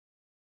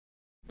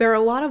There are a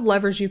lot of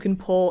levers you can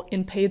pull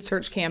in paid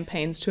search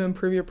campaigns to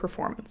improve your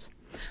performance.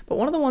 But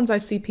one of the ones I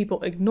see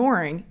people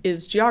ignoring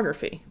is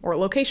geography or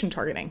location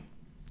targeting.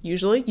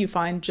 Usually you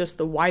find just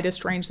the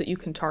widest range that you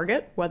can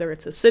target, whether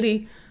it's a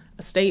city,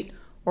 a state,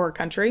 or a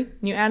country,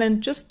 and you add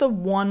in just the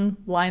one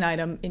line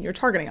item in your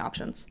targeting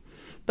options.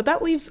 But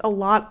that leaves a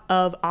lot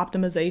of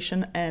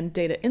optimization and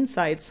data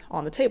insights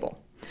on the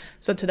table.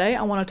 So today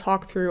I want to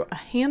talk through a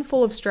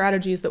handful of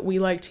strategies that we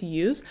like to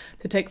use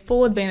to take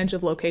full advantage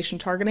of location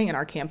targeting in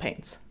our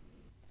campaigns.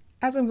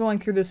 As I'm going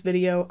through this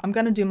video, I'm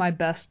going to do my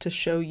best to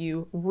show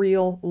you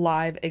real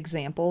live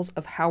examples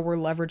of how we're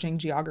leveraging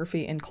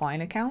geography in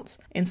client accounts.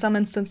 In some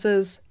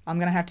instances, I'm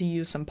going to have to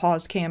use some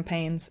paused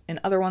campaigns. In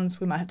other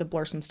ones, we might have to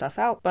blur some stuff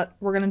out, but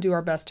we're going to do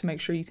our best to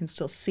make sure you can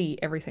still see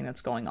everything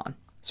that's going on.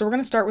 So we're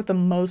going to start with the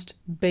most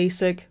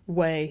basic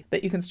way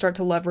that you can start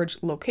to leverage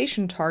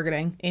location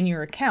targeting in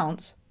your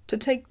accounts to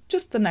take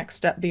just the next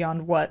step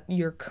beyond what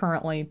you're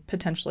currently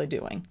potentially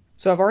doing.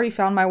 So I've already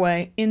found my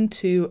way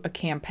into a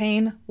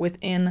campaign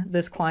within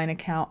this client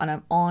account, and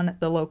I'm on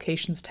the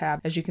locations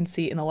tab, as you can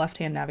see in the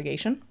left-hand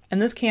navigation.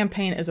 And this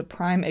campaign is a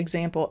prime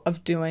example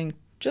of doing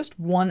just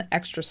one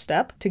extra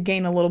step to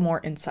gain a little more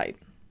insight.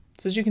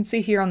 So as you can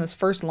see here on this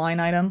first line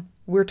item,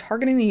 we're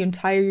targeting the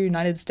entire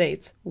United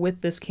States with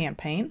this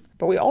campaign,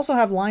 but we also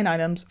have line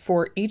items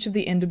for each of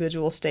the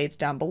individual states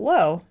down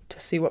below to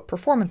see what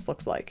performance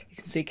looks like. You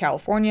can see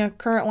California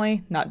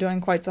currently not doing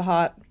quite so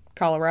hot.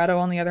 Colorado,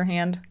 on the other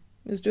hand,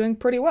 is doing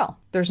pretty well.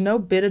 There's no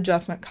bid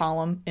adjustment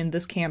column in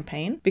this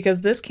campaign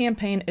because this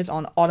campaign is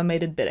on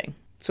automated bidding.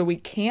 So we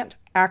can't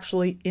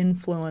actually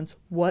influence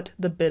what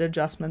the bid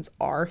adjustments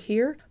are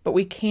here, but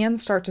we can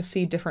start to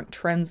see different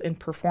trends in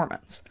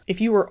performance. If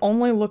you were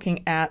only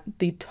looking at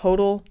the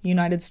total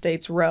United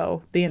States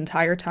row the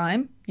entire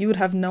time, you would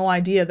have no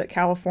idea that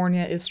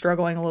California is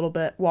struggling a little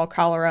bit while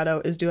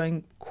Colorado is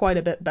doing quite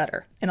a bit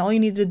better. And all you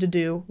needed to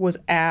do was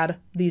add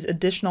these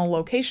additional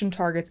location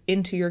targets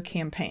into your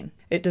campaign.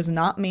 It does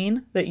not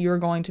mean that you're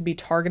going to be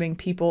targeting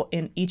people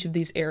in each of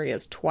these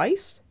areas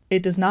twice.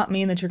 It does not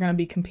mean that you're going to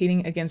be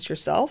competing against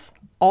yourself.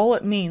 All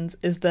it means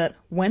is that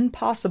when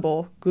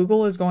possible,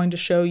 Google is going to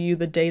show you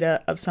the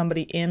data of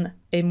somebody in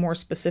a more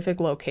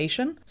specific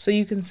location so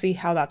you can see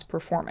how that's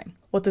performing.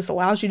 What this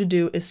allows you to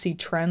do is see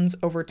trends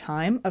over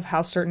time of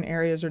how certain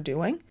areas are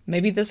doing.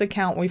 Maybe this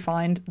account we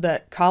find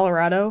that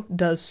Colorado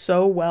does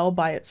so well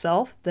by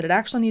itself that it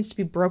actually needs to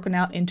be broken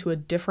out into a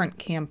different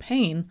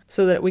campaign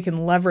so that we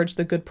can leverage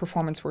the good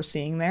performance we're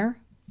seeing there.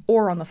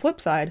 Or on the flip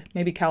side,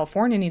 maybe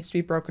California needs to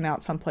be broken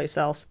out someplace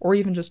else or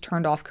even just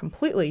turned off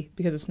completely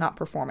because it's not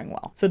performing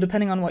well. So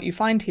depending on what you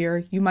find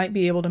here, you might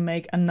be able to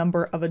make a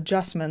number of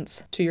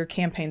adjustments to your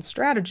campaign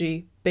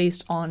strategy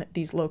based on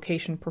these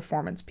location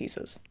performance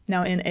pieces.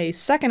 Now in a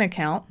second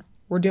account,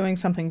 we're doing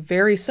something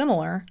very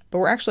similar, but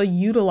we're actually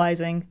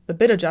utilizing the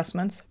bid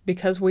adjustments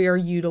because we are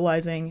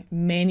utilizing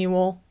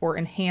manual or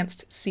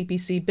enhanced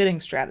CPC bidding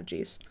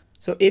strategies.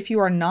 So if you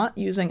are not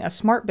using a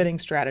smart bidding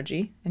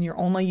strategy and you're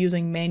only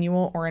using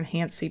manual or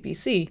enhanced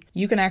CPC,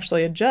 you can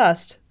actually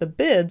adjust the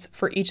bids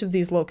for each of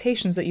these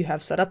locations that you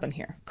have set up in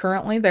here.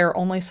 Currently, they're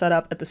only set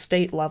up at the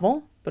state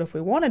level, but if we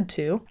wanted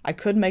to, I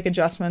could make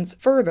adjustments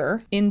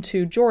further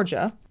into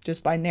Georgia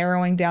just by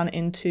narrowing down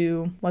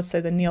into, let's say,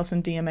 the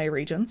Nielsen DMA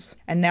regions.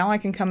 And now I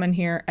can come in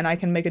here and I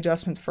can make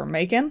adjustments for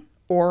Macon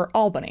or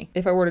Albany.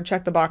 If I were to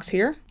check the box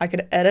here, I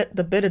could edit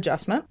the bid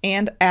adjustment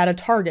and add a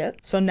target.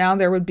 So now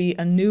there would be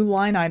a new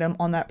line item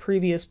on that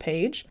previous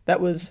page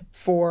that was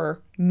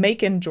for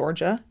Macon,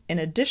 Georgia, in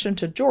addition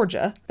to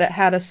Georgia, that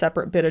had a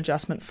separate bid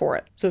adjustment for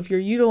it. So if you're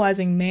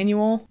utilizing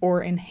manual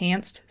or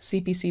enhanced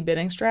CPC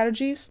bidding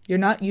strategies, you're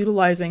not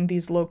utilizing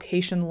these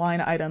location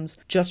line items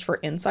just for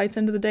insights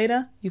into the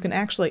data. You can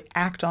actually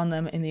act on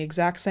them in the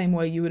exact same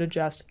way you would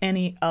adjust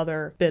any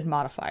other bid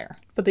modifier.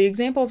 But the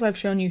examples I've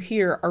shown you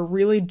here are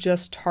really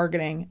just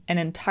targeting an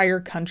entire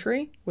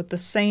country with the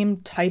same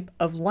type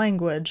of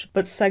language,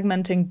 but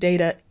segmenting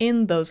data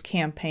in those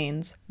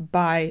campaigns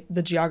by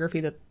the geography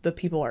that the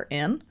people are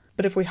in.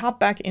 But if we hop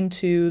back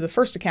into the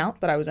first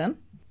account that I was in,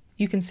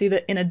 you can see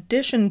that in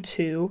addition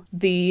to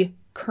the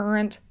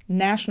current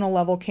national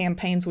level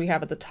campaigns we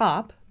have at the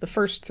top, the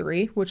first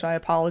three, which I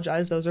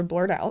apologize, those are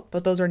blurred out,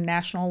 but those are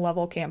national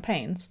level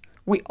campaigns.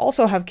 We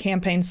also have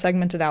campaigns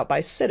segmented out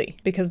by city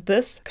because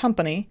this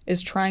company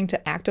is trying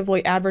to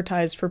actively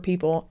advertise for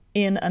people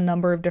in a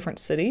number of different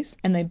cities,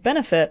 and they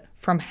benefit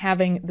from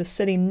having the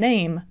city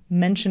name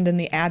mentioned in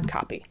the ad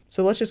copy.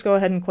 So let's just go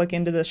ahead and click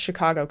into this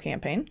Chicago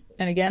campaign.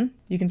 And again,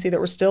 you can see that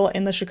we're still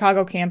in the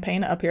Chicago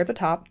campaign up here at the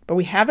top, but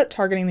we have it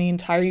targeting the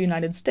entire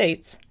United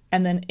States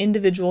and then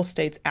individual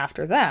states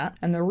after that.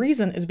 And the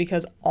reason is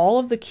because all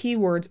of the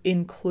keywords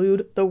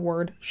include the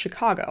word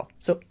Chicago.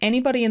 So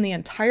anybody in the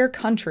entire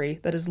country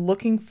that is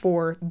looking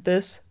for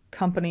this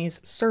company's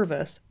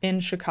service in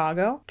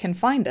Chicago can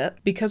find it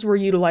because we're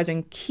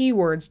utilizing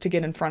keywords to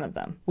get in front of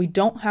them. We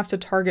don't have to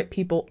target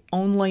people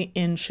only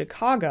in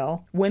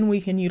Chicago when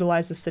we can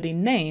utilize the city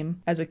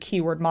name as a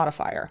keyword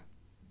modifier.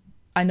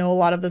 I know a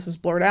lot of this is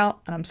blurred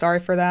out, and I'm sorry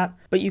for that,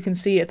 but you can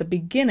see at the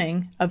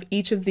beginning of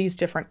each of these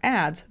different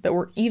ads that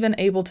we're even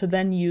able to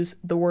then use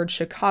the word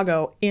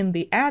Chicago in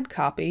the ad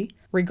copy,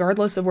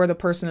 regardless of where the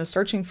person is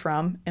searching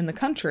from in the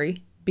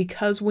country,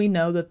 because we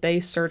know that they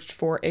searched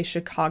for a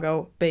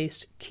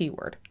Chicago-based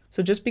keyword.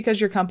 So just because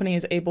your company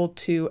is able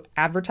to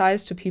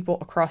advertise to people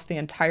across the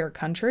entire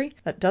country,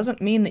 that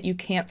doesn't mean that you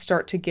can't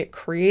start to get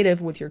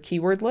creative with your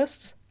keyword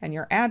lists and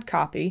your ad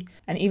copy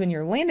and even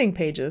your landing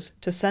pages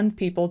to send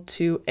people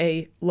to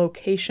a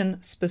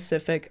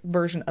location-specific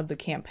version of the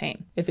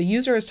campaign. If a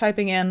user is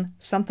typing in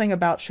something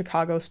about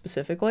Chicago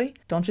specifically,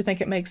 don't you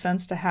think it makes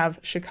sense to have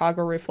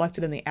Chicago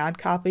reflected in the ad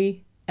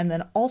copy and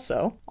then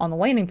also on the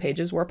landing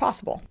pages where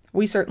possible?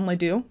 We certainly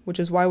do, which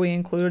is why we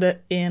included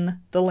it in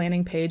the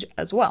landing page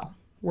as well.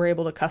 We're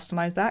able to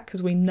customize that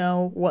because we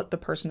know what the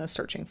person is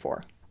searching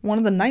for. One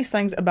of the nice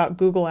things about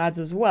Google Ads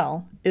as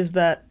well is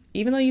that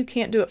even though you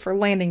can't do it for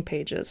landing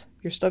pages,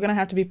 you're still going to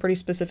have to be pretty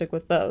specific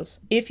with those.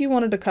 If you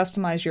wanted to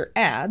customize your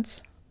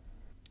ads,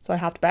 so I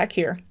hopped back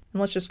here,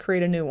 and let's just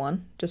create a new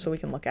one just so we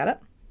can look at it.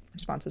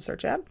 Responsive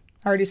search ad.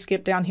 I already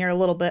skipped down here a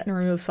little bit and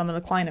removed some of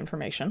the client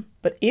information.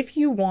 But if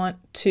you want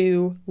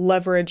to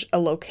leverage a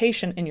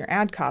location in your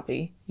ad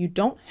copy, you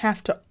don't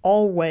have to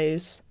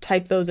always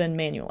type those in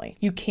manually.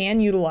 You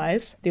can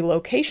utilize the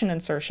location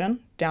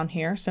insertion down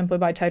here simply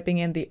by typing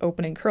in the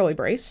opening curly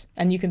brace,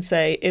 and you can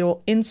say it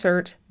will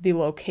insert the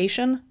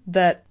location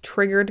that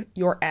triggered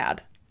your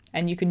ad.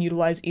 And you can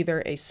utilize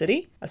either a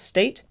city, a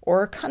state,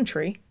 or a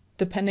country,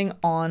 depending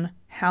on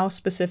how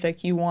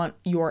specific you want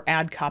your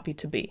ad copy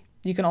to be.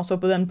 You can also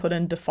then put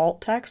in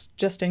default text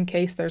just in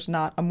case there's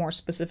not a more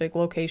specific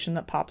location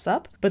that pops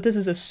up. But this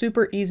is a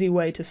super easy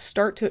way to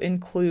start to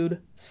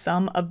include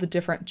some of the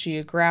different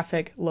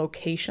geographic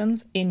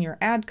locations in your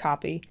ad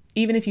copy,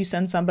 even if you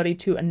send somebody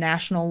to a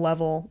national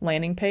level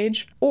landing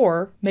page,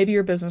 or maybe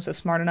your business is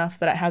smart enough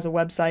that it has a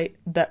website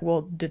that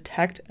will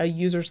detect a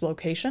user's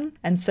location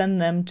and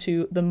send them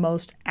to the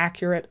most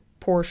accurate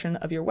portion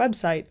of your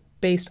website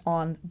based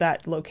on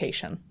that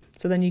location.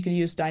 So then you could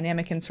use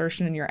dynamic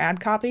insertion in your ad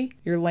copy.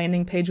 Your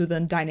landing page would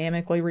then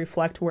dynamically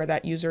reflect where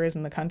that user is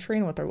in the country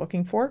and what they're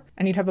looking for.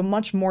 And you'd have a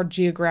much more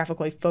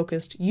geographically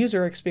focused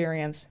user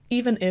experience,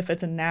 even if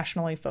it's a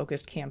nationally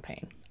focused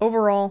campaign.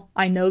 Overall,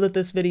 I know that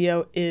this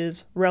video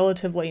is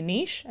relatively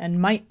niche and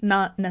might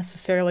not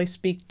necessarily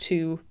speak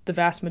to the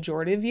vast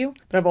majority of you,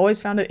 but I've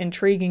always found it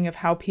intriguing of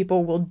how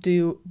people will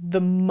do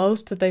the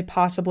most that they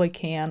possibly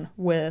can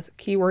with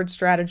keyword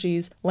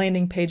strategies,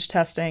 landing page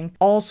testing,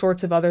 all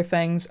sorts of other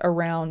things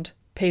around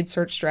paid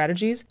search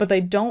strategies, but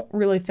they don't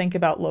really think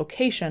about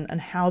location and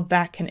how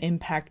that can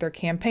impact their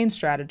campaign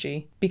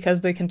strategy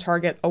because they can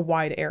target a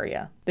wide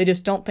area. They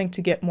just don't think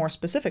to get more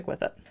specific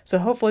with it. So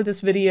hopefully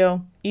this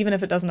video, even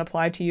if it doesn't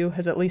apply to you,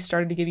 has at least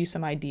started to give you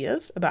some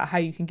ideas about how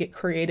you can get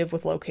creative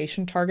with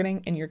location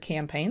targeting in your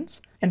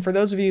campaigns. And for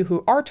those of you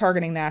who are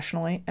targeting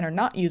nationally and are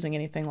not using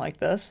anything like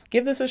this,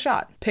 give this a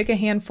shot. Pick a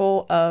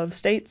handful of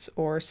states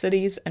or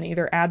cities and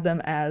either add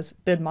them as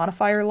bid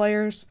modifier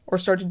layers or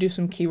start to do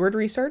some keyword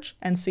research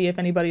and see if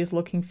anybody is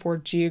looking for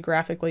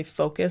geographically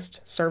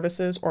focused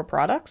services or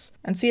products,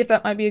 and see if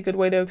that might be a good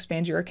way to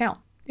expand your account.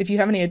 If you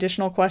have any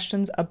additional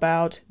questions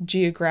about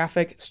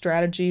geographic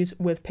strategies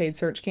with paid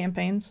search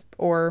campaigns,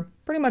 or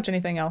pretty much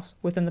anything else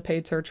within the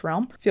paid search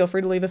realm, feel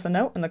free to leave us a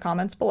note in the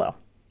comments below.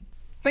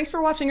 Thanks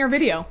for watching our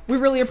video. We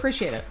really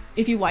appreciate it.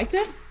 If you liked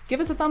it, give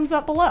us a thumbs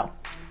up below.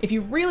 If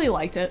you really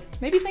liked it,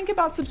 maybe think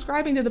about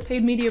subscribing to the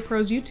Paid Media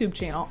Pros YouTube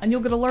channel and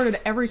you'll get alerted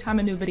every time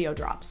a new video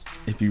drops.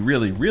 If you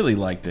really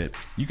liked it,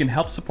 you can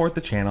help support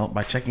the channel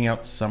by checking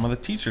out some of the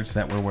t-shirts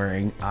that we're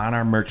wearing on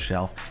our merch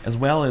shelf, as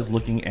well as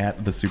looking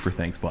at the Super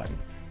Thanks button.